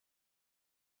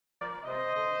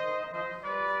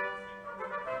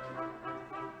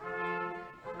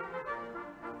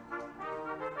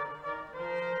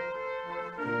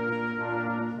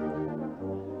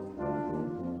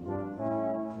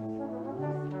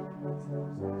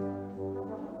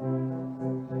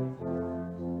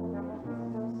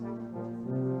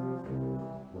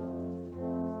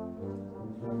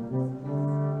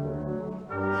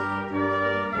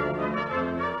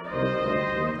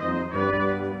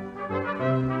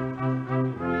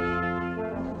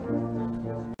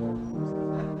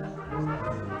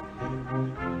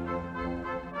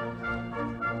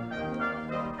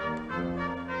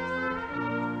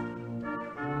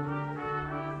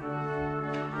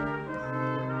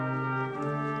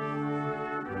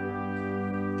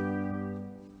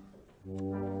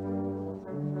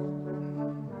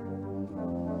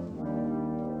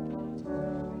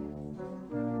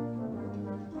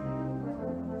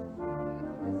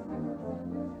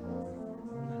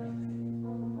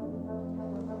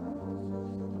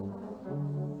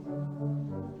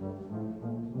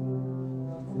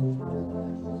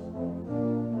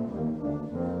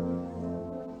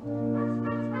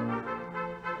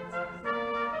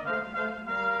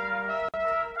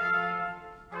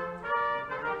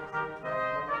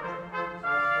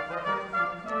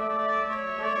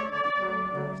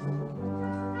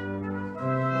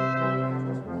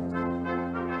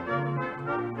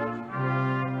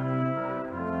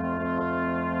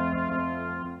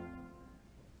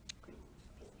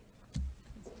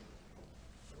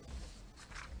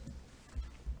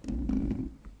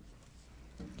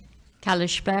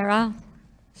Kalispera,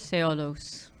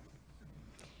 Seolos.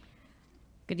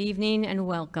 Good evening and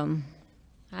welcome.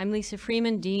 I'm Lisa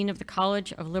Freeman, Dean of the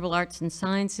College of Liberal Arts and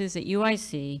Sciences at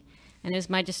UIC, and it is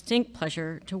my distinct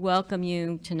pleasure to welcome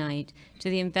you tonight to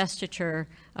the investiture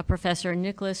of Professor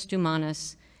Nicholas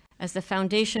Doumanis as the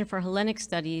Foundation for Hellenic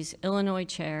Studies Illinois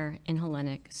Chair in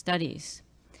Hellenic Studies.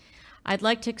 I'd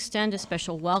like to extend a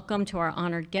special welcome to our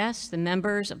honored guests, the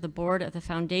members of the Board of the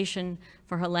Foundation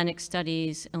for Hellenic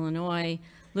Studies Illinois,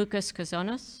 Lucas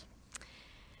Kazonas,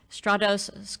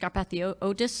 Stratos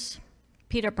Skarpathiotis,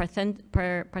 Peter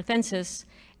Parthensis,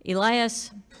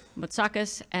 Elias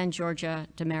Moutsakas, and Georgia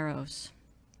Damaros.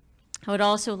 I would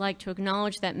also like to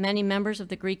acknowledge that many members of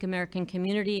the Greek American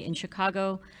community in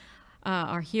Chicago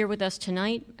are here with us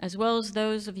tonight, as well as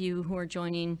those of you who are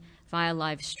joining via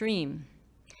live stream.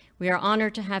 We are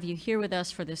honored to have you here with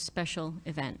us for this special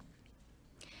event.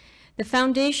 The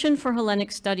Foundation for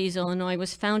Hellenic Studies Illinois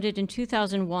was founded in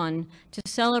 2001 to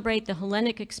celebrate the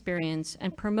Hellenic experience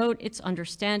and promote its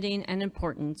understanding and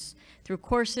importance through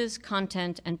courses,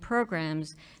 content, and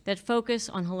programs that focus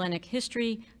on Hellenic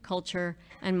history, culture,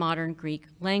 and modern Greek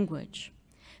language.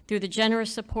 Through the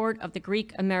generous support of the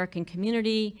Greek American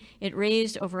community, it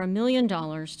raised over $1 million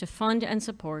to fund and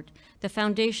support the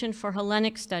Foundation for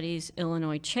Hellenic Studies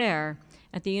Illinois Chair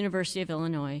at the University of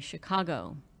Illinois,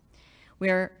 Chicago. We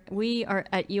are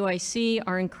at UIC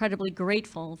are incredibly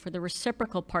grateful for the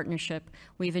reciprocal partnership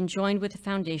we've enjoyed with the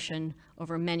Foundation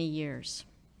over many years.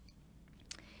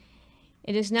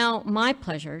 It is now my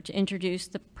pleasure to introduce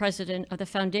the President of the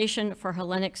Foundation for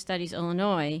Hellenic Studies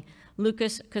Illinois,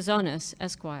 Lucas Kazonas,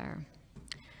 Esquire.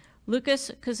 Lucas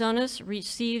Kazonas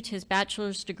received his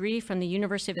bachelor's degree from the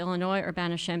University of Illinois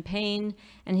Urbana-Champaign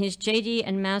and his JD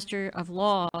and Master of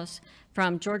Laws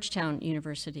from Georgetown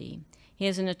University. He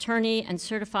is an attorney and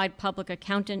certified public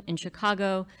accountant in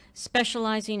Chicago,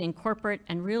 specializing in corporate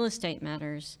and real estate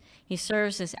matters. He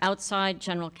serves as outside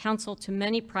general counsel to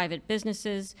many private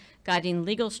businesses, guiding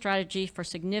legal strategy for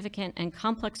significant and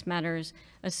complex matters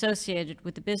associated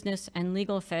with the business and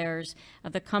legal affairs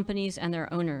of the companies and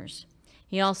their owners.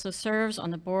 He also serves on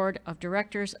the board of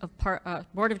directors of Parkway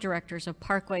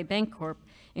Bancorp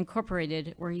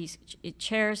Incorporated, where he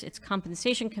chairs its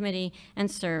compensation committee and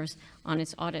serves on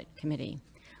its audit committee.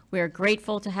 We are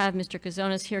grateful to have Mr.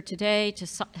 Kazonas here today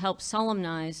to help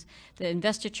solemnize the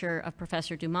investiture of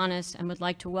Professor Doumanis, and would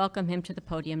like to welcome him to the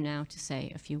podium now to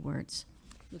say a few words.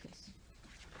 Lucas.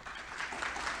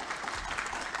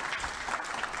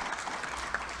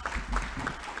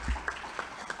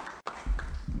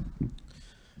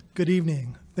 Good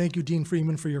evening. Thank you, Dean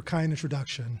Freeman, for your kind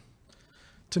introduction.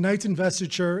 Tonight's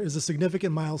investiture is a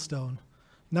significant milestone,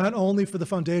 not only for the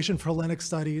Foundation for Hellenic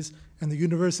Studies and the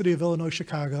University of Illinois,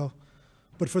 Chicago,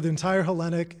 but for the entire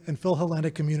Hellenic and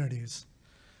Phil-Hellenic communities.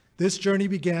 This journey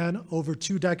began over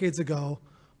 2 decades ago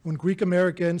when Greek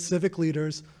American civic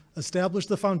leaders established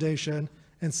the foundation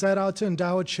and set out to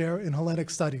endow a chair in Hellenic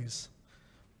Studies.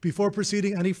 Before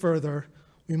proceeding any further,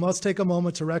 we must take a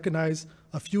moment to recognize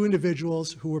a few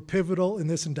individuals who were pivotal in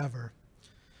this endeavor.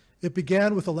 It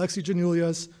began with Alexi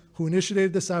Janulius, who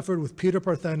initiated this effort with Peter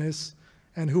Parthenis,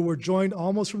 and who were joined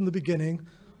almost from the beginning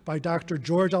by Dr.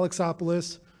 George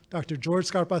Alexopoulos, Dr. George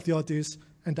Skarpathiotis,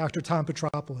 and Dr. Tom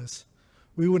Petropoulos.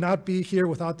 We would not be here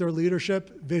without their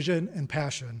leadership, vision, and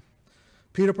passion.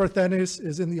 Peter Parthenis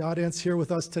is in the audience here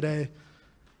with us today.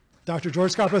 Dr.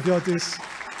 George Skarpathiotis,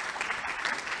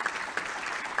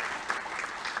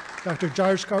 Dr.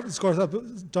 George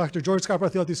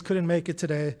Skarpathiotis couldn't make it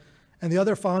today, and the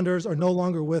other founders are no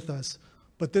longer with us,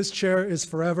 but this chair is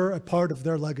forever a part of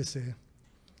their legacy.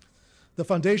 The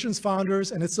Foundation's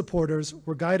founders and its supporters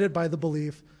were guided by the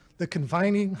belief that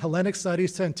confining Hellenic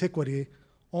studies to antiquity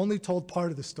only told part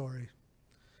of the story.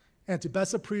 And to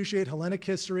best appreciate Hellenic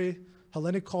history,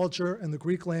 Hellenic culture, and the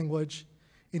Greek language,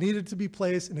 it needed to be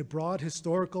placed in a broad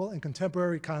historical and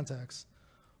contemporary context.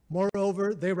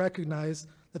 Moreover, they recognized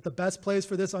that the best place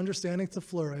for this understanding to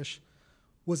flourish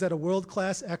was at a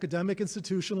world-class academic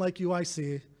institution like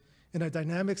UIC, in a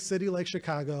dynamic city like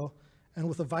Chicago, and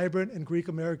with a vibrant and Greek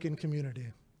American community.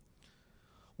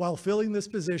 While filling this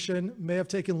position may have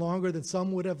taken longer than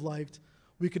some would have liked,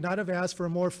 we could not have asked for a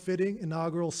more fitting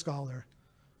inaugural scholar.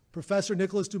 Professor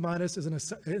Nicholas Doumanis is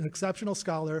an exceptional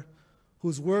scholar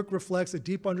whose work reflects a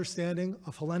deep understanding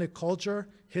of Hellenic culture,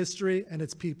 history, and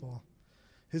its people.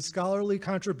 His scholarly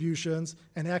contributions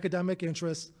and academic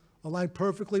interests align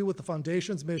perfectly with the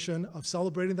Foundation's mission of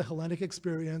celebrating the Hellenic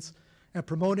experience and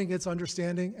promoting its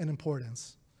understanding and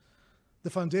importance.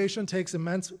 The Foundation takes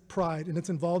immense pride in its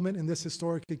involvement in this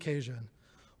historic occasion.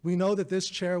 We know that this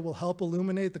chair will help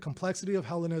illuminate the complexity of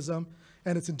Hellenism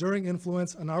and its enduring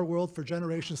influence on our world for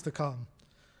generations to come.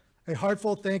 A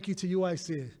heartfelt thank you to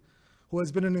UIC, who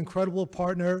has been an incredible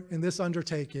partner in this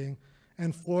undertaking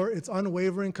and for its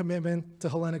unwavering commitment to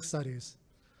Hellenic studies.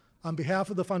 On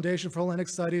behalf of the Foundation for Hellenic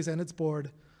Studies and its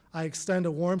board, I extend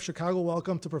a warm Chicago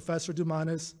welcome to Professor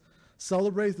Dumanis,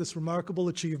 celebrate this remarkable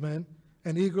achievement,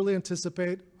 and eagerly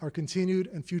anticipate our continued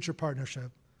and future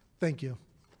partnership. Thank you.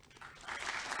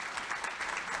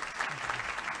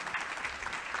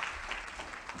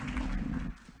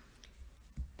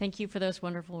 Thank you for those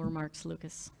wonderful remarks,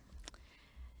 Lucas.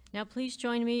 Now please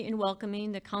join me in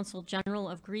welcoming the Consul General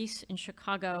of Greece in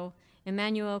Chicago,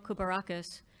 Emmanuel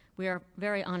Koubarakis. We are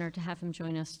very honored to have him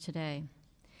join us today.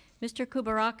 Mr.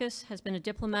 Koubarakis has been a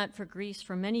diplomat for Greece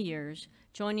for many years,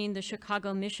 joining the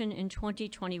Chicago mission in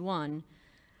 2021,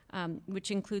 which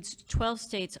includes 12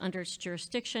 states under its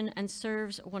jurisdiction and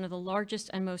serves one of the largest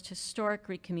and most historic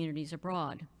Greek communities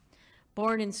abroad.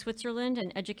 Born in Switzerland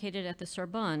and educated at the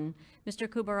Sorbonne, Mr.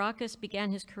 Koubarakis began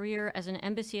his career as an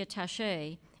embassy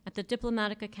attaché at the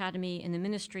Diplomatic Academy in the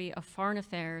Ministry of Foreign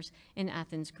Affairs in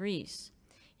Athens, Greece.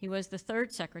 He was the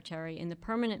third secretary in the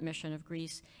permanent mission of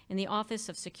Greece in the Office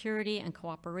of Security and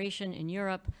Cooperation in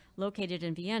Europe, located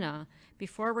in Vienna,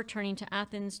 before returning to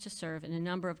Athens to serve in a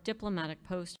number of diplomatic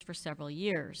posts for several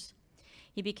years.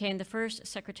 He became the first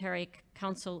Secretary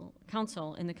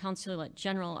Counsel in the Consulate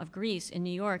General of Greece in New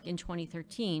York in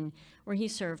 2013, where he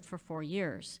served for 4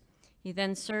 years. He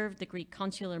then served the Greek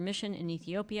consular mission in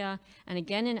Ethiopia and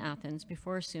again in Athens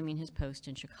before assuming his post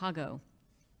in Chicago.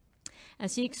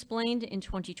 As he explained in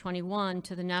 2021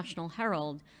 to the National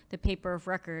Herald, the paper of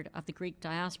record of the Greek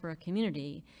diaspora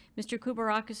community, Mr.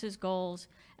 Koubarakis' goals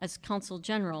as Consul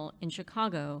General in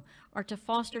Chicago are to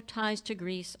foster ties to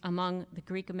Greece among the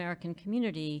Greek American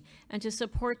community and to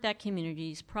support that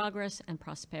community's progress and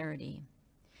prosperity.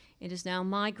 It is now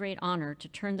my great honor to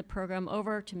turn the program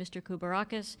over to Mr.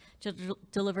 Koubarakis to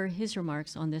deliver his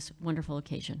remarks on this wonderful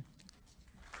occasion.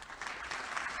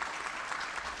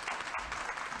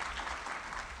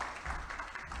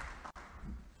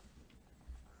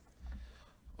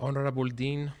 Honorable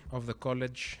Dean of the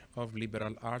College of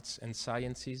Liberal Arts and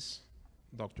Sciences,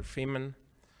 Dr. Freeman,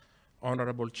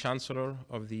 Honorable Chancellor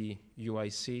of the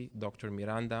UIC, Dr.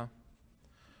 Miranda,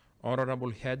 Honorable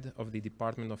Head of the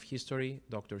Department of History,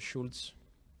 Dr. Schultz,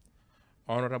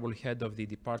 Honorable Head of the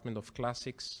Department of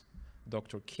Classics,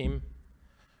 Dr. Kim,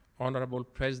 Honorable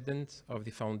President of the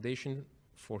Foundation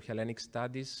for Hellenic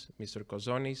Studies, Mr.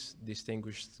 Kozonis,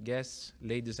 distinguished guests,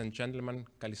 ladies and gentlemen,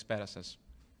 kalispera σας.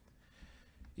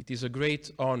 It is a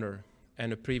great honor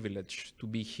and a privilege to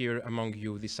be here among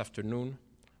you this afternoon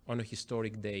on a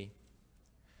historic day.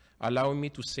 Allow me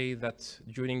to say that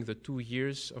during the 2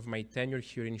 years of my tenure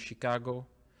here in Chicago,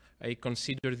 I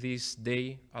consider this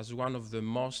day as one of the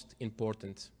most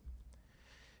important.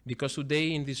 Because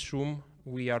today in this room,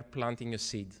 we are planting a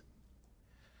seed.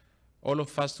 All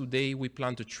of us today, we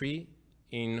plant a tree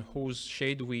in whose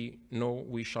shade we know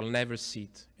we shall never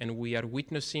sit, and we are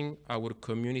witnessing our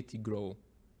community grow.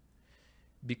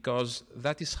 Because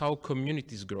that is how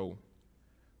communities grow,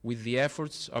 with the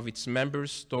efforts of its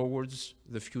members towards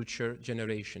the future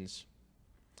generations.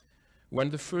 When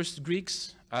the first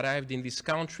Greeks arrived in this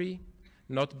country,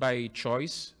 not by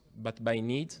choice, but by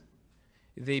need,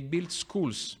 they built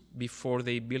schools before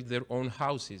they built their own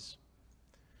houses.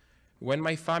 When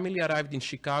my family arrived in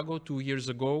Chicago 2 years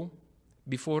ago,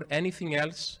 before anything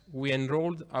else, we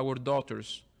enrolled our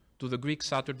daughters to the Greek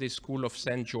Saturday School of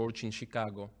St. George in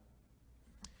Chicago.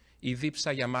 Η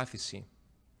δίψα για μάθηση.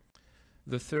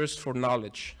 The thirst for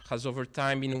knowledge has over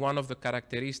time been one of the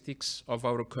characteristics of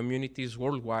our communities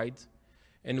worldwide,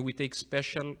 and we take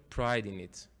special pride in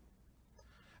it.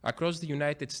 Across the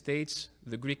United States,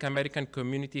 the Greek American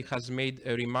community has made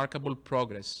a remarkable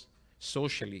progress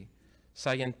socially,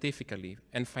 scientifically,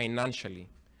 and financially,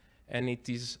 and it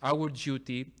is our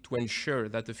duty to ensure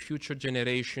that the future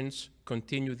generations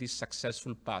continue this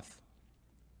successful path.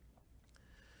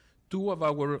 Two of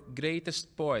our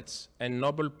greatest poets and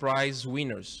Nobel Prize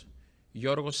winners,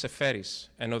 Yorgos Seferis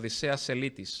and Odysseas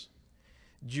Elitis,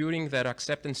 during their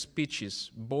acceptance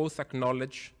speeches, both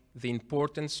acknowledge the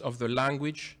importance of the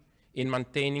language in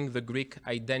maintaining the Greek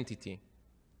identity.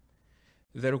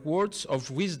 Their words of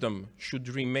wisdom should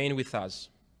remain with us.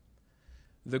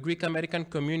 The Greek American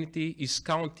community is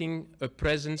counting a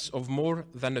presence of more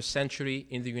than a century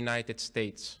in the United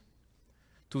States.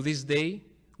 To this day,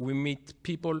 we meet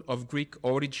people of Greek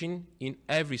origin in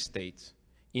every state,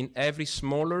 in every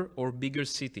smaller or bigger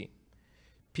city.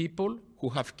 People who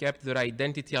have kept their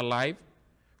identity alive,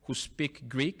 who speak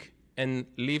Greek and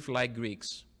live like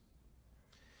Greeks.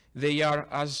 They are,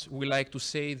 as we like to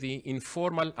say, the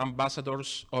informal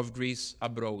ambassadors of Greece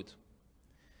abroad.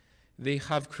 They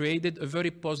have created a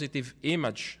very positive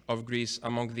image of Greece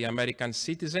among the American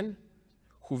citizens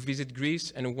who visit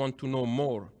Greece and want to know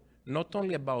more, not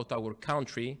only about our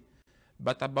country,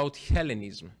 but about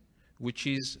Hellenism, which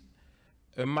is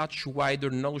a much wider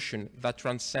notion that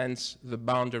transcends the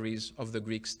boundaries of the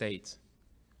Greek state.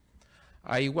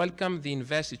 I welcome the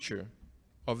investiture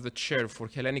of the Chair for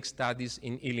Hellenic Studies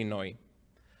in Illinois.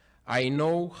 I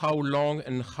know how long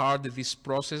and hard this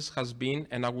process has been,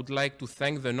 and I would like to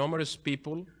thank the numerous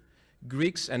people,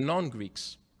 Greeks and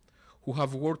non-Greeks, who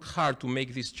have worked hard to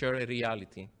make this chair a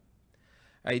reality.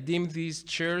 I deem these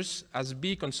chairs as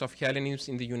beacons of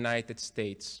Hellenism in the United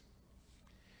States.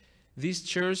 These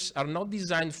chairs are not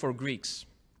designed for Greeks,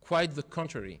 quite the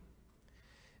contrary.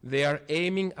 They are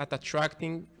aiming at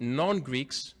attracting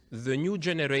non-Greeks, the new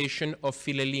generation of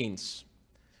Philhellenes.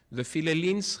 The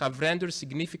Philhellenes have rendered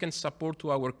significant support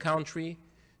to our country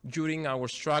during our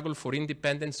struggle for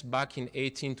independence back in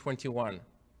 1821.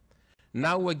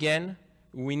 Now again,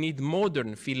 we need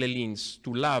modern Philhellenes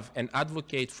to love and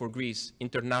advocate for Greece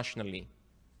internationally.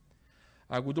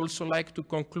 I would also like to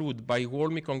conclude by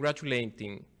warmly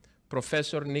congratulating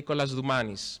Professor Nicholas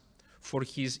Doumanis for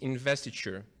his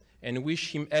investiture and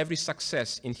wish him every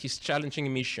success in his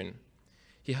challenging mission.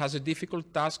 He has a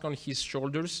difficult task on his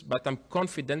shoulders, but I'm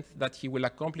confident that he will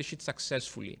accomplish it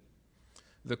successfully.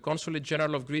 The Consulate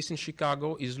General of Greece in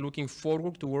Chicago is looking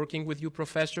forward to working with you,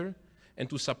 Professor, and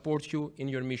to support you in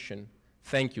your mission.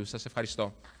 Thank you. Σας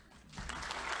ευχαριστώ.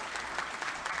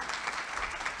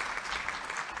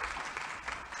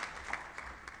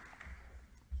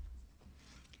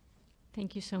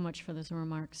 Thank you so much for those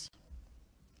remarks.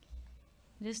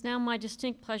 It is now my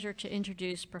distinct pleasure to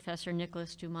introduce Professor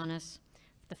Nicholas Doumanis,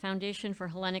 the Foundation for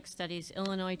Hellenic Studies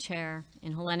Illinois Chair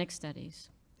in Hellenic Studies.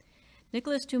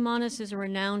 Nicholas Doumanis is a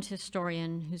renowned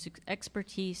historian whose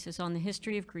expertise is on the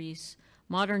history of Greece,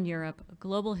 modern Europe,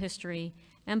 global history,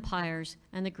 empires,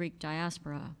 and the Greek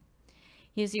diaspora.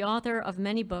 He is the author of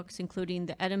many books, including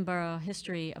the Edinburgh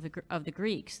History of the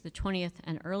Greeks, the 20th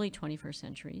and early 21st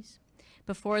centuries,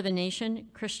 Before the Nation,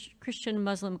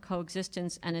 Christian-Muslim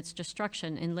Coexistence and Its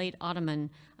Destruction in Late Ottoman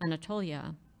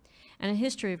Anatolia, and A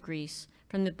History of Greece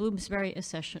from the Bloomsbury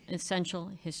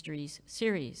Essential Histories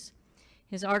series.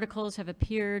 His articles have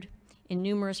appeared in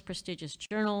numerous prestigious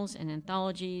journals and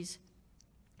anthologies.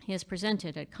 He has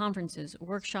presented at conferences,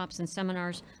 workshops, and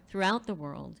seminars throughout the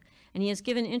world, and he has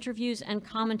given interviews and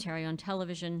commentary on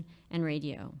television and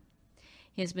radio.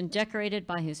 He has been decorated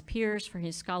by his peers for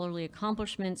his scholarly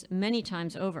accomplishments many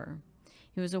times over.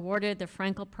 He was awarded the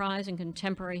Frankel Prize in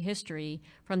Contemporary History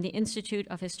from the Institute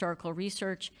of Historical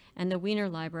Research and the Wiener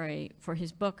Library for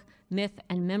his book, Myth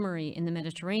and Memory in the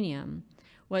Mediterranean,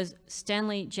 was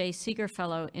Stanley J. Seeger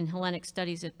Fellow in Hellenic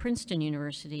Studies at Princeton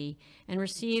University, and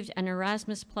received an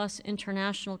Erasmus Plus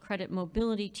International Credit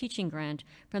Mobility Teaching Grant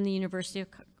from the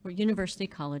University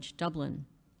College Dublin.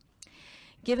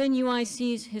 Given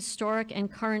UIC's historic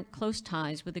and current close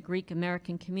ties with the Greek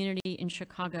American community in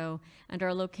Chicago and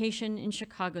our location in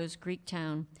Chicago's Greek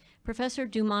town, Professor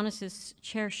Doumanis'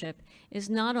 chairship is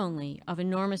not only of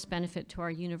enormous benefit to our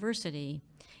university,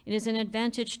 it is an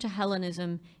advantage to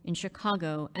Hellenism in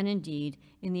Chicago and indeed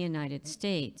in the United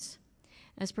States.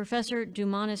 As Professor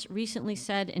Doumanis recently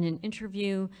said in an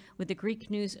interview with the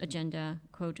Greek News Agenda,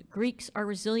 quote, "Greeks are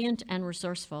resilient and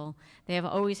resourceful. They have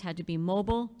always had to be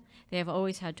mobile. They have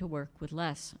always had to work with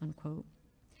less," unquote.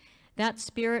 That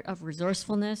spirit of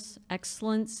resourcefulness,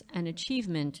 excellence, and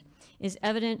achievement is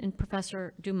evident in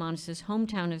Professor Doumanis'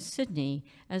 hometown of Sydney,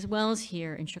 as well as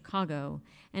here in Chicago,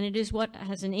 and it is what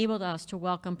has enabled us to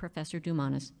welcome Professor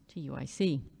Doumanis to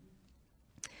UIC.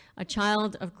 A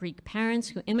child of Greek parents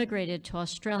who immigrated to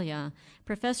Australia,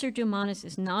 Professor Doumanis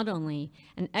is not only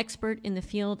an expert in the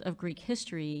field of Greek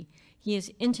history, he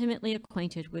is intimately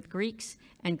acquainted with Greeks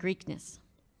and Greekness.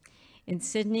 In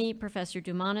Sydney, Professor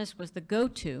Doumanis was the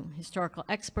go-to historical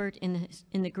expert in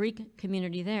the Greek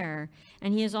community there,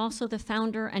 and he is also the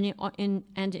founder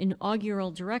and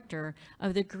inaugural director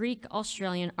of the Greek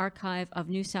Australian Archive of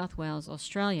New South Wales,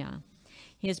 Australia.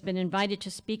 He has been invited to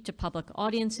speak to public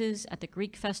audiences at the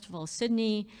Greek Festival of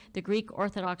Sydney, the Greek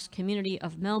Orthodox Community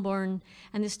of Melbourne,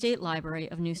 and the State Library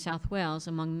of New South Wales,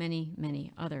 among many,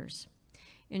 many others.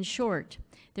 In short,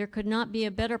 there could not be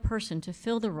a better person to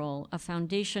fill the role of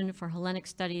Foundation for Hellenic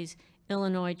Studies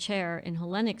Illinois Chair in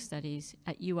Hellenic Studies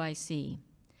at UIC.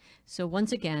 So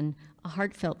once again, a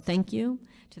heartfelt thank you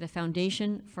to the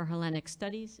Foundation for Hellenic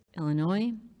Studies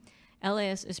Illinois,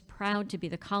 LAS is proud to be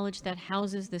the college that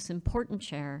houses this important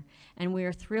chair, and we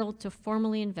are thrilled to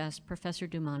formally invest Professor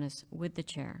Dumanis with the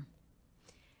chair.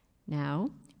 Now,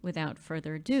 without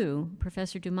further ado,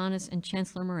 Professor Dumanis and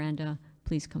Chancellor Miranda,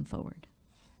 please come forward.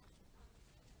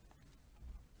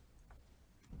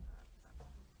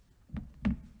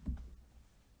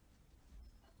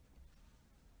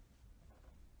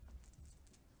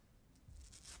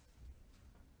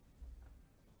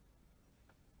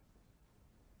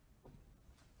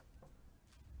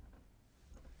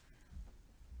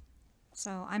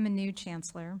 So I'm a new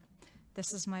chancellor.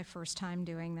 This is my first time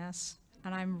doing this,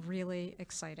 and I'm really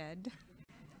excited.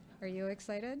 Are you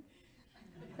excited?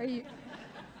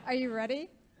 Are you ready?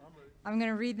 I'm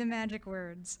going to read the magic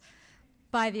words.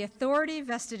 By the authority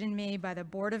vested in me by the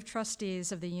Board of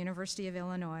Trustees of the University of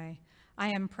Illinois, I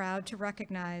am proud to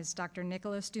recognize Dr.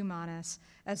 Nicholas Dumanis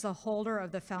as the holder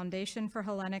of the Foundation for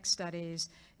Hellenic Studies,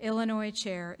 Illinois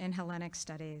Chair in Hellenic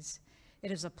Studies.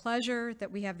 It is a pleasure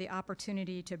that we have the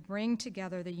opportunity to bring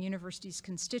together the university's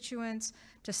constituents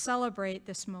to celebrate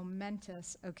this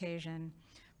momentous occasion.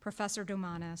 Professor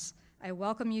Dumanis, I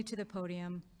welcome you to the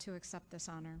podium to accept this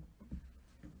honor.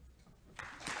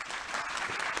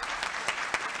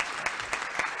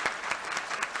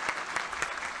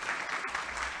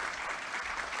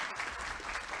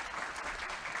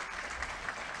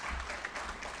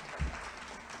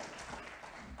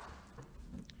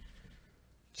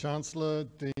 Chancellor,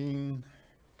 Dean,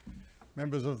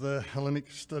 members of the Hellenic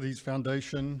Studies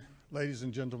Foundation, ladies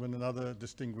and gentlemen, and other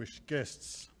distinguished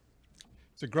guests.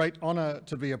 It's a great honor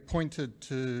to be appointed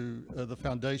to the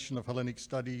Foundation of Hellenic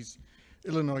Studies,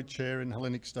 Illinois Chair in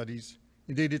Hellenic Studies.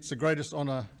 Indeed, it's the greatest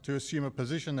honor to assume a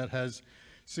position that has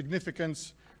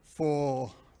significance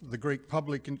for the Greek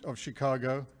public of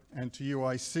Chicago and to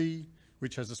UIC,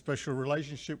 which has a special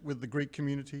relationship with the Greek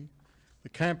community. The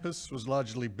campus was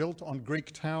largely built on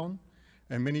Greek town,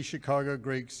 and many Chicago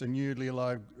Greeks and newly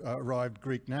arrived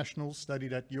Greek nationals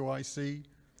studied at UIC,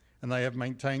 and they have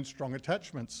maintained strong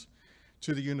attachments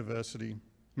to the university.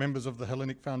 Members of the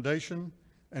Hellenic Foundation,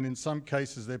 and in some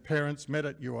cases their parents, met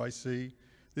at UIC.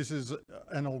 This is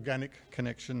an organic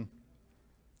connection.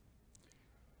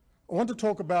 I want to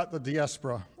talk about the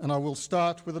diaspora, and I will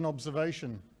start with an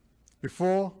observation.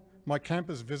 Before my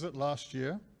campus visit last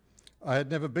year, I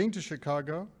had never been to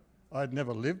Chicago. I had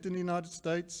never lived in the United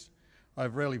States.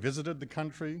 I've rarely visited the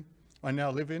country I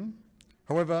now live in.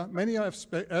 However, many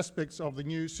aspects of the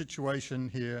new situation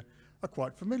here are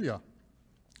quite familiar.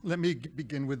 Let me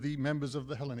begin with the members of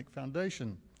the Hellenic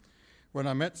Foundation. When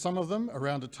I met some of them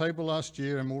around a table last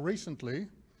year and more recently,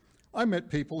 I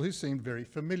met people who seemed very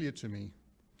familiar to me.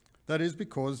 That is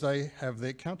because they have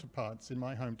their counterparts in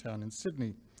my hometown in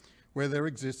Sydney, where there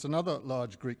exists another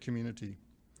large Greek community.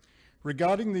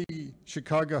 Regarding the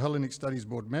Chicago Hellenic Studies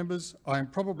Board members, I am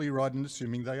probably right in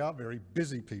assuming they are very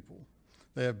busy people.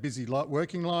 They have busy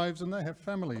working lives and they have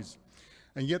families,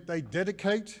 and yet they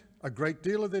dedicate a great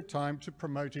deal of their time to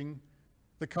promoting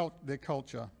their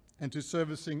culture and to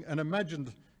servicing an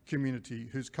imagined community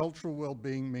whose cultural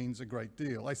well-being means a great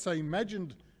deal. I say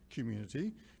imagined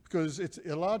community because it's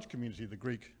a large community, the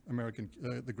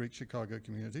Greek Chicago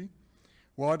community,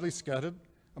 widely scattered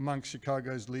among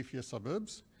Chicago's leafier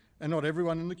suburbs, and not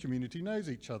everyone in the community knows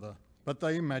each other, but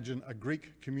they imagine a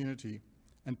Greek community,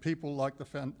 and people like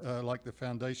the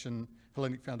Foundation,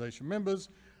 Hellenic Foundation members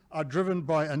are driven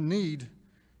by a need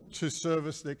to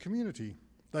service their community.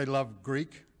 They love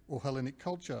Greek or Hellenic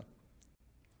culture.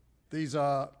 These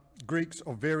are Greeks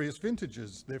of various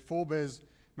vintages. Their forebears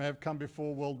may have come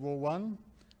before World War I,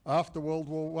 after World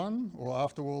War I, or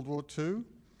after World War II,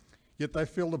 yet they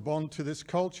feel the bond to this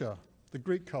culture, the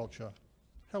Greek culture,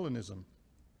 Hellenism.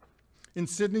 In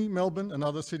Sydney, Melbourne, and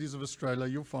other cities of Australia,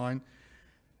 you'll find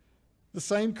the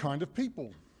same kind of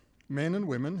people, men and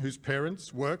women whose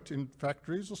parents worked in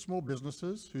factories or small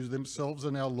businesses, who themselves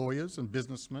are now lawyers and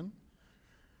businessmen,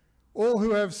 all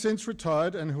who have since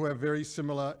retired and who have very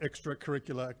similar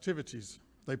extracurricular activities.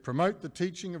 They promote the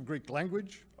teaching of Greek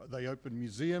language, they open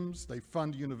museums, they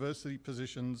fund university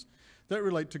positions that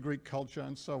relate to Greek culture,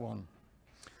 and so on.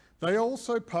 They are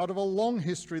also part of a long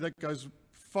history that goes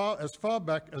as far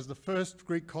back as the first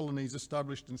Greek colonies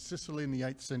established in Sicily in the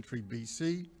 8th century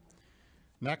BC,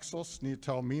 Naxos near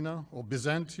Taormina, or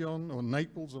Byzantion, or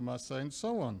Naples, or Marseille, and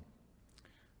so on.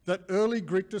 That early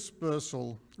Greek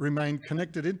dispersal remained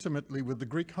connected intimately with the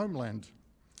Greek homeland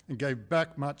and gave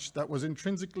back much that was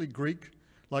intrinsically Greek,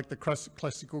 like the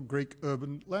classical Greek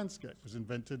urban landscape was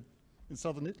invented in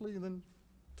southern Italy and then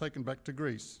taken back to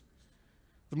Greece.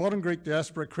 The modern Greek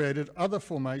diaspora created other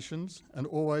formations, and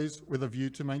always with a view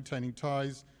to maintaining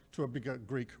ties to a bigger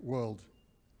Greek world.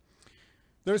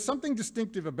 There is something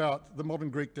distinctive about the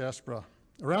modern Greek diaspora.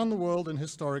 Around the world and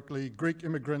historically, Greek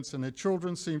immigrants and their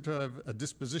children seem to have a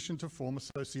disposition to form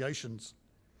associations.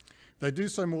 They do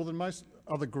so more than most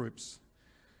other groups.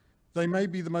 They may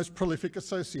be the most prolific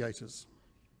associators.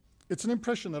 It's an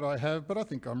impression that I have, but I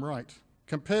think I'm right.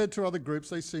 Compared to other groups,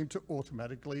 they seem to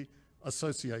automatically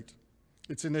associate.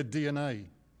 It's in their DNA.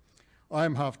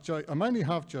 I'm only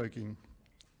half joking.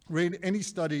 Read any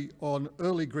study on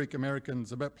early Greek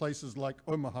Americans about places like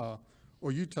Omaha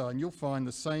or Utah, and you'll find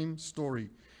the same story.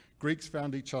 Greeks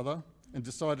found each other and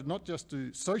decided not just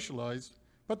to socialize,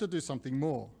 but to do something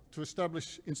more, to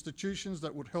establish institutions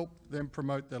that would help them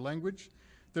promote their language,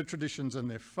 their traditions, and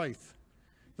their faith.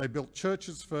 They built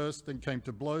churches first, then came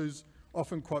to blows,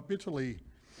 often quite bitterly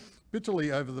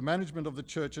over the management of the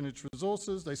church and its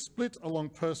resources. They split along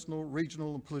personal,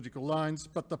 regional, and political lines,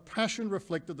 but the passion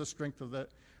reflected the strength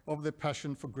of their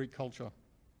passion for Greek culture.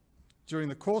 During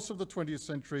the course of the 20th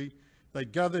century, they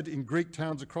gathered in Greek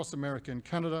towns across America and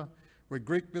Canada, where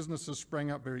Greek businesses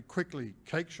sprang up very quickly: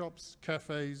 cake shops,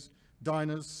 cafes,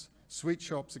 diners, sweet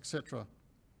shops, etc.,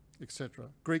 etc.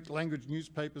 Greek language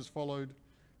newspapers followed,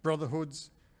 brotherhoods.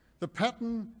 The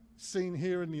pattern seen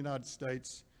here in the United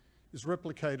States is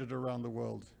replicated around the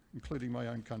world, including my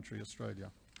own country, Australia.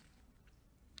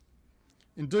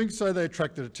 In doing so, they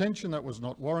attracted attention that was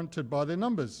not warranted by their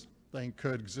numbers. They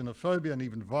incurred xenophobia and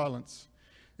even violence.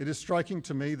 It is striking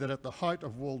to me that at the height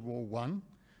of World War I,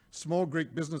 small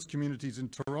Greek business communities in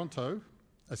Toronto,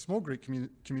 a small Greek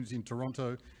community in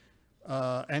Toronto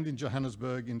and in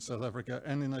Johannesburg in South Africa,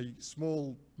 and in a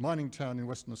small mining town in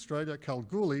Western Australia,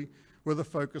 Kalgoorlie, were the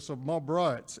focus of mob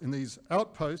riots. In these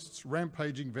outposts,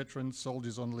 rampaging veterans,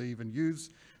 soldiers on leave, and youths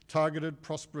targeted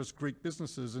prosperous Greek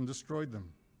businesses and destroyed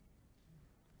them.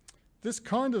 This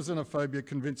kind of xenophobia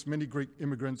convinced many Greek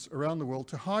immigrants around the world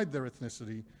to hide their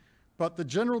ethnicity, but the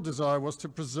general desire was to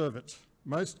preserve it.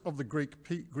 Most of the Greek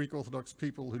Orthodox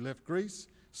people who left Greece,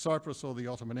 Cyprus, or the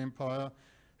Ottoman Empire,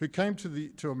 who came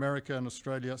to America and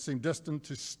Australia, seemed destined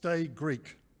to stay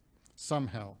Greek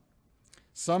somehow.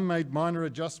 Some made minor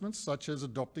adjustments, such as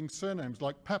adopting surnames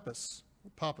like Pappas,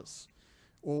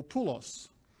 or Poulos,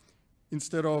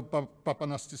 instead of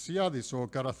Papanastasiadis or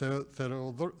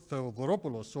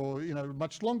Karatheodoropoulos, or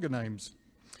much longer names,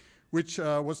 which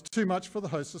was too much for the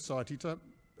host society to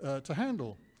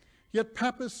handle. Yet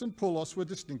Pappas and Poulos were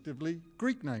distinctively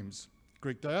Greek names,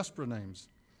 Greek diaspora names.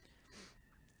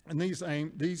 And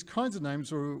these kinds of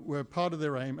names were part of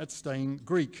their aim at staying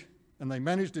Greek, and they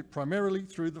managed it primarily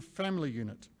through the family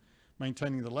unit.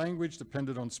 Maintaining the language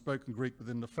depended on spoken Greek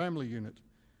within the family unit.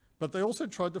 But they also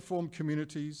tried to form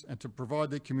communities and to provide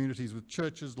their communities with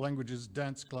churches, languages,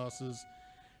 dance classes,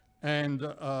 and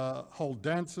hold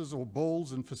dances or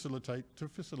balls and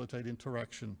facilitate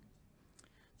interaction.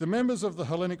 The members of the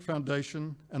Hellenic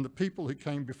Foundation and the people who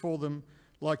came before them,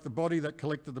 like the body that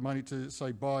collected the money to,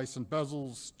 say, buy St.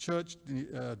 Basil's Church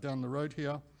down the road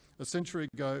here a century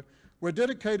ago, were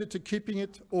dedicated to keeping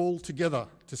it all together,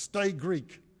 to stay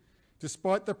Greek,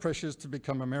 despite the pressures to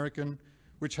become American,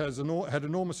 which had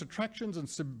enormous attractions and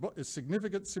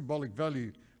significant symbolic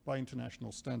value by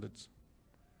international standards.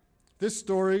 This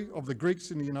story of the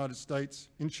Greeks in the United States,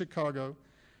 in Chicago,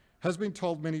 has been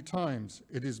told many times.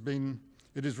 It is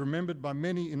remembered by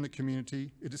many in the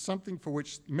community. It is something for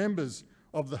which members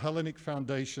of the Hellenic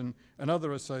Foundation and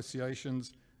other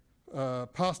associations,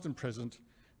 past and present,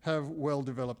 have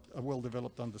a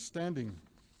well-developed understanding.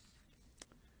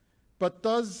 But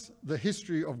does the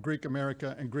history of Greek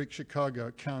America and Greek Chicago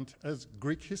count as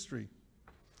Greek history?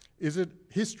 Is it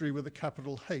history with a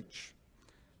capital H?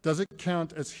 Does it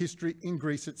count as history in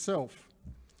Greece itself?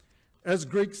 As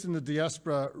Greeks in the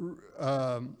diaspora,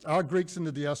 are Greeks in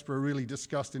the diaspora really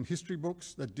discussed in history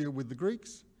books that deal with the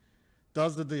Greeks?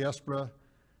 Does the diaspora,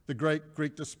 the great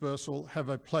Greek dispersal, have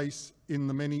a place in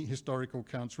the many historical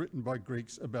accounts written by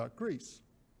Greeks about Greece?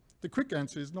 The quick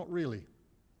answer is not really.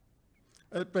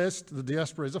 At best, the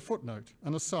diaspora is a footnote,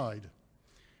 an aside.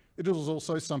 It is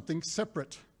also something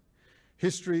separate.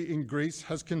 History in Greece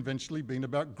has conventionally been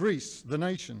about Greece, the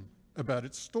nation, about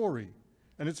its story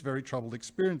and its very troubled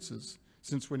experiences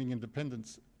since winning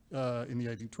independence in the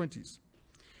 1820s.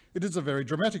 It is a very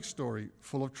dramatic story,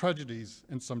 full of tragedies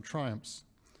and some triumphs.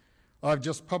 I've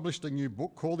just published a new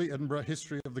book called The Edinburgh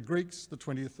History of the Greeks, the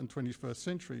 20th and 21st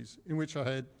Centuries, in which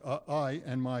I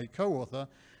and my co-author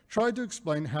tried to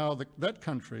explain how that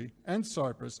country and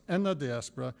Cyprus and the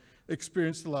diaspora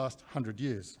experienced the last 100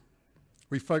 years.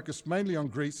 We focused mainly on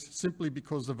Greece simply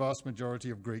because the vast majority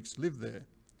of Greeks live there.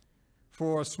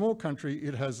 For a small country,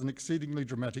 it has an exceedingly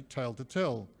dramatic tale to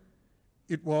tell.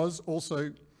 It was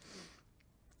also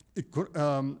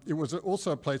It was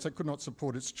also a place that could not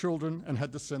support its children and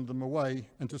had to send them away,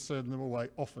 and to send them away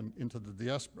often into the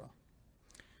diaspora.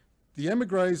 The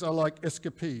emigres are like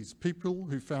escapees, people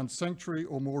who found sanctuary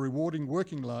or more rewarding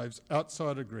working lives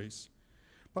outside of Greece.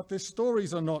 But their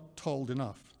stories are not told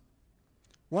enough.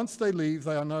 Once they leave,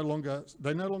 they no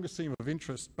longer seem of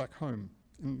interest back home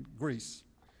in Greece.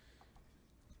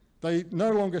 They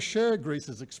no longer share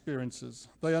Greece's experiences.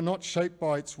 They are not shaped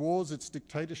by its wars, its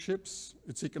dictatorships,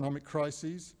 its economic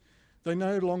crises. They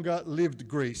no longer lived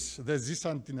Greece. They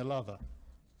ζήσαν την Ελλάδα.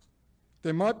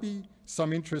 There might be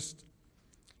some interest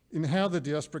in how the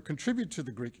diaspora contribute to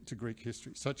Greek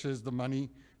history, such as the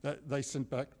money that they sent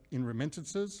back in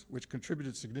remittances, which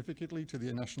contributed significantly to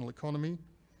the national economy,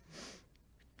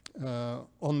 or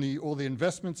the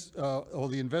investments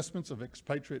of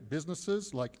expatriate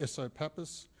businesses like Esso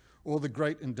Pappas, or the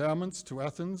great endowments to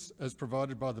Athens as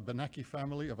provided by the Benaki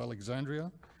family of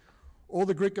Alexandria, or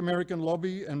the Greek-American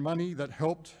lobby and money that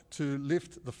helped to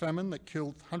lift the famine that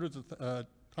killed hundreds of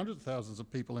thousands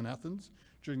of people in Athens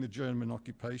during the German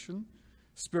occupation.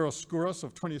 Spiros Skouras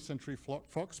of 20th Century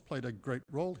Fox played a great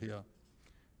role here.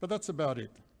 But that's about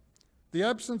it. The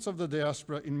absence of the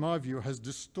diaspora, in my view, has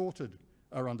distorted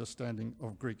our understanding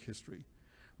of Greek history.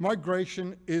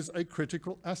 Migration is a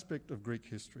critical aspect of Greek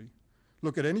history.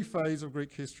 Look at any phase of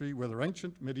Greek history, whether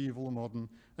ancient, medieval, or modern,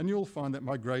 and you'll find that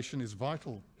migration is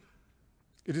vital.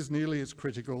 It is nearly as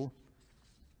critical,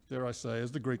 dare I say,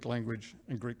 as the Greek language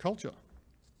and Greek culture.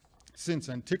 Since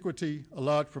antiquity, a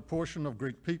large proportion of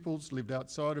Greek peoples lived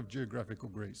outside of geographical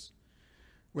Greece.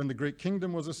 When the Greek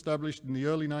kingdom was established in the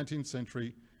early 19th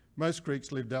century, most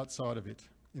Greeks lived outside of it.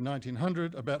 In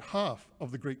 1900, about half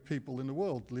of the Greek people in the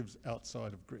world lives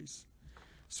outside of Greece.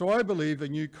 So I believe a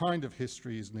new kind of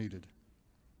history is needed.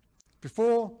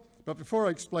 But before I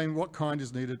explain what kind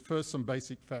is needed, first some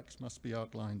basic facts must be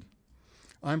outlined.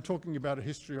 I'm talking about a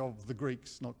history of the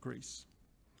Greeks, not Greece.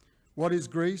 What is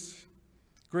Greece?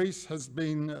 Greece has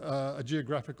been a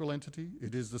geographical entity.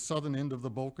 It is the southern end of the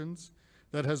Balkans.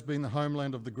 That has been the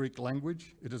homeland of the Greek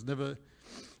language. It has never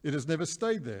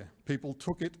stayed there. People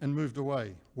took it and moved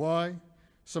away. Why?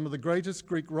 Some of the greatest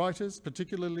Greek writers,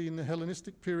 particularly in the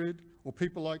Hellenistic period, or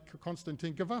people like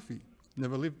Constantine Cavafy,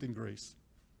 never lived in Greece.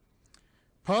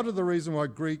 Part of the reason why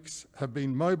Greeks have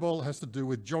been mobile has to do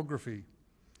with geography.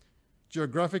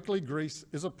 Geographically, Greece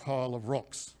is a pile of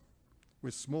rocks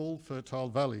with small, fertile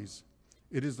valleys.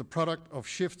 It is the product of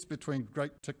shifts between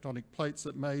great tectonic plates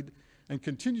that made and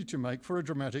continue to make for a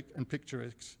dramatic and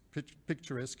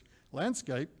picturesque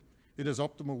landscape. It has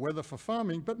optimal weather for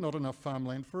farming, but not enough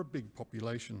farmland for a big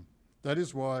population. That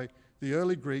is why the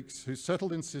early Greeks who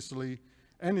settled in Sicily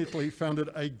and Italy founded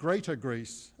a greater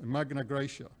Greece, Magna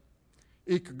Graecia.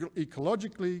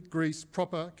 Ecologically, Greece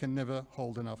proper can never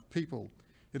hold enough people.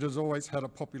 It has always had a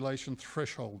population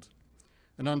threshold.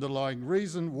 An underlying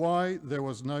reason why there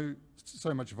was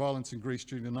so much violence in Greece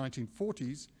during the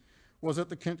 1940s was that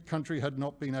the country had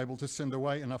not been able to send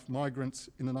away enough migrants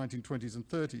in the 1920s and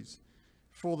 30s.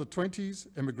 For the 20s,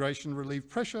 immigration relieved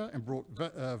pressure and brought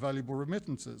valuable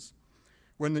remittances.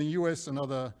 When the US and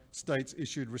other states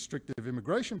issued restrictive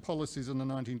immigration policies in the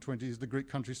 1920s, the Greek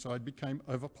countryside became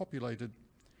overpopulated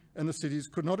and the cities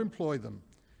could not employ them.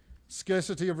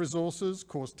 Scarcity of resources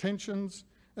caused tensions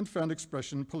and found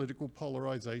expression in political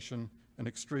polarization and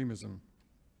extremism.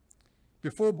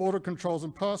 Before border controls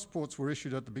and passports were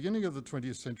issued at the beginning of the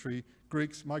 20th century,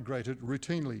 Greeks migrated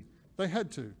routinely. They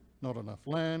had to. Not enough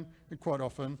land, and quite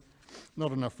often,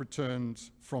 not enough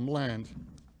returns from land.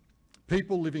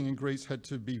 People living in Greece had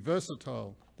to be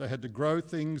versatile. They had to grow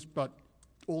things, but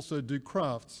also do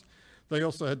crafts. They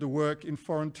also had to work in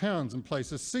foreign towns and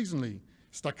places seasonally,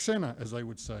 staxena, as they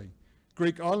would say.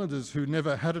 Greek islanders who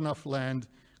never had enough land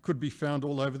could be found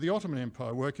all over the Ottoman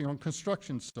Empire, working on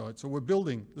construction sites or were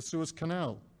building the Suez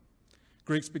Canal.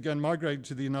 Greeks began migrating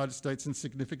to the United States in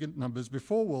significant numbers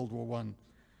before World War I.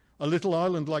 A little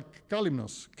island like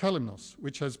Kalymnos,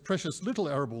 which has precious little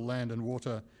arable land and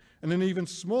water, and an even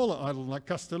smaller island like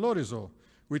Castellorizo,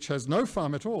 which has no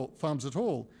farms at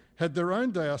all, had their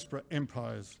own diaspora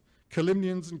empires.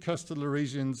 Kalymnians and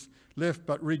Castelloresians left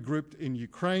but regrouped in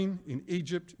Ukraine, in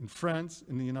Egypt, in France,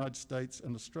 in the United States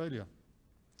and Australia.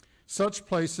 Such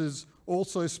places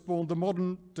also spawned the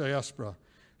modern diaspora.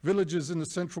 Villages in the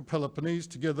central Peloponnese,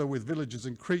 together with villages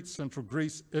in Crete, central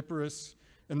Greece, Epirus,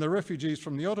 and the refugees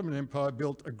from the Ottoman Empire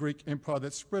built a Greek empire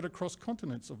that spread across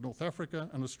continents of North Africa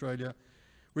and Australia,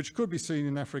 which could be seen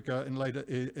in Africa and later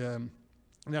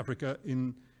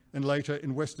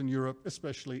in Western Europe,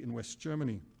 especially in West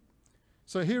Germany.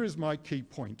 So here is my key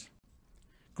point.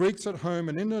 Greeks at home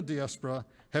and in the diaspora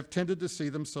have tended to see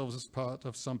themselves as part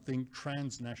of something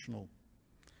transnational.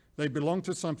 They belong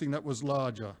to something that was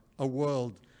larger, a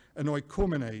world, an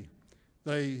oikomene,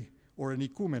 or an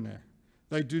ikumene.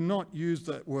 They do not use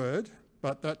that word,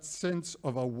 but that sense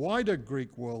of a wider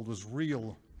Greek world was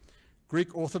real.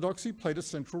 Greek Orthodoxy played a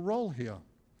central role here.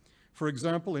 For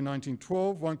example, in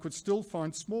 1912, one could still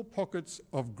find small pockets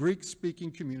of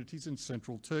Greek-speaking communities in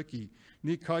central Turkey,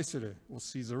 near Kayseri or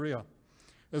Caesarea,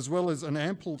 as well as an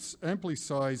amply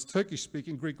sized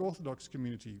Turkish-speaking Greek Orthodox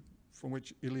community, from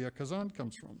which Ilya Kazan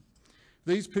comes from.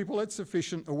 These people had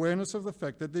sufficient awareness of the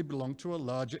fact that they belonged to a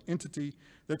larger entity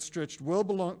that stretched well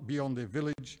beyond their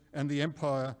village and the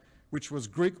empire, which was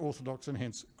Greek Orthodox and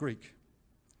hence Greek.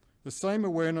 The same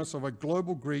awareness of a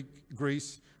global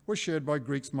Greece was shared by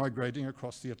Greeks migrating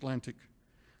across the Atlantic.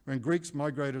 When Greeks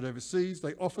migrated overseas,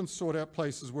 they often sought out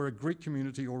places where a Greek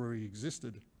community already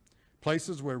existed,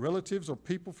 places where relatives or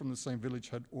people from the same village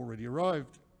had already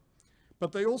arrived.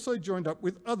 But they also joined up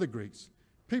with other Greeks,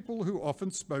 people who often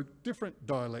spoke different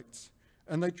dialects,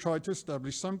 and they tried to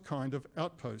establish some kind of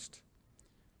outpost.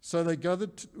 So they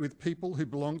gathered with people who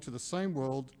belonged to the same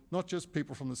world, not just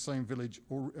people from the same village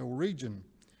or region.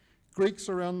 Greeks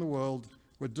around the world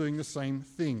were doing the same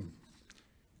thing.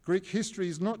 Greek history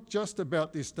is not just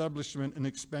about the establishment and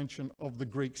expansion of the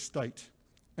Greek state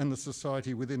and the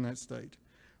society within that state.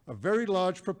 A very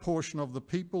large proportion of the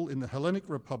people in the Hellenic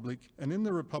Republic and in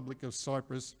the Republic of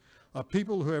Cyprus are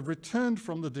people who have returned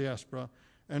from the diaspora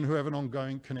and who have an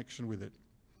ongoing connection with it.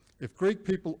 If Greek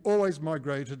people always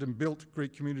migrated and built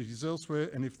Greek communities elsewhere,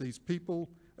 and if these people,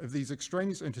 if these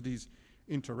extraneous entities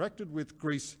interacted with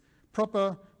Greece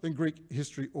proper, then Greek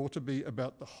history ought to be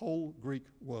about the whole Greek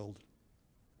world.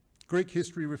 Greek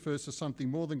history refers to something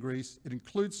more than Greece. It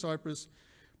includes Cyprus,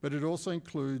 but it also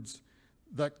includes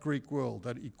that Greek world,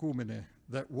 that ikumene,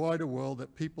 that wider world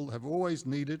that people have always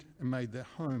needed and made their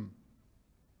home.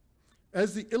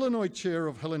 As the Illinois Chair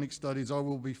of Hellenic Studies, I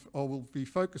will be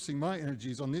focusing my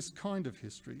energies on this kind of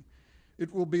history.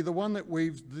 It will be the one that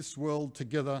weaves this world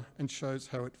together and shows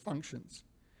how it functions.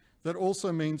 That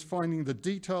also means finding the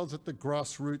details at the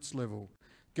grassroots level,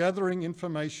 gathering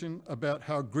information about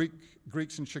how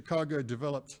Greeks in Chicago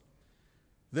developed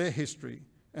their history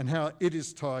and how it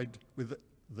is tied with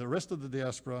the rest of the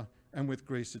diaspora and with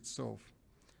Greece itself.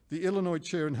 The Illinois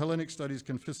Chair in Hellenic Studies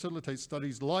can facilitate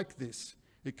studies like this.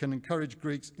 It can encourage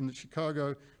Greeks in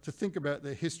Chicago to think about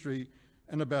their history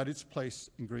and about its place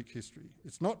in Greek history.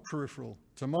 It's not peripheral.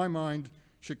 To my mind,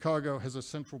 Chicago has a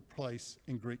central place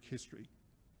in Greek history.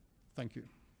 Thank you.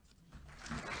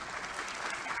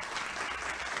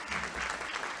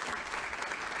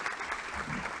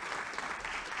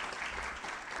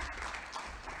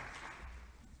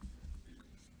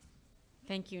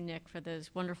 Thank you, Nick, for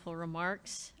those wonderful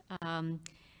remarks. And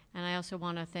I also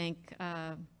want to thank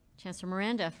Chancellor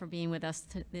Miranda for being with us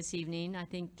this evening. I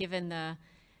think given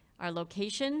our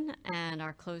location and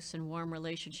our close and warm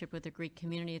relationship with the Greek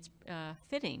community, it's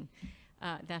fitting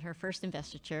that her first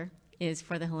investiture is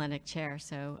for the Hellenic Chair.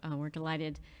 So we're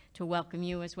delighted to welcome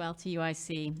you as well to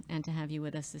UIC and to have you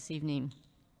with us this evening.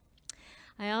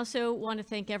 I also want to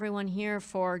thank everyone here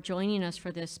for joining us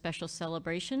for this special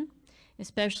celebration,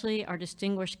 especially our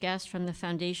distinguished guests from the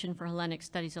Foundation for Hellenic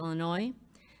Studies Illinois,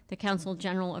 the Consul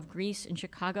General of Greece in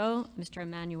Chicago, Mr.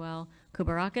 Emmanuel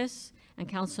Koubarakis, and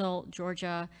Consul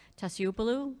Georgia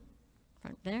Tasiopoulou,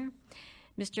 right there,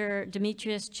 Mr.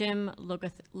 Demetrius Jim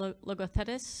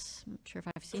Logothetis, I'm not sure if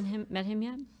I've met him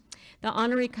yet, the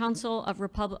Honorary Consul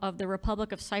of the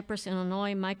Republic of Cyprus in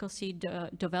Illinois, Michael C.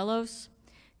 Dovelos,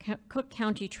 Cook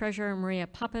County Treasurer Maria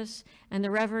Pappas, and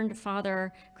the Reverend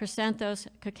Father Chrysanthos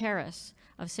Kakaris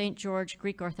of St. George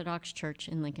Greek Orthodox Church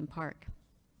in Lincoln Park.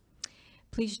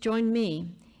 Please join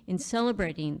me in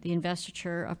celebrating the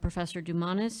investiture of Professor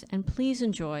Doumanis, and please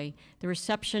enjoy the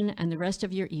reception and the rest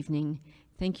of your evening.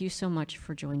 Thank you so much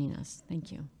for joining us.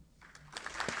 Thank you.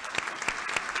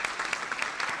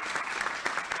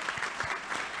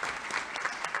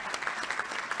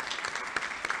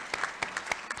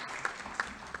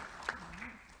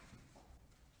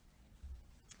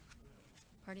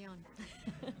 Party on.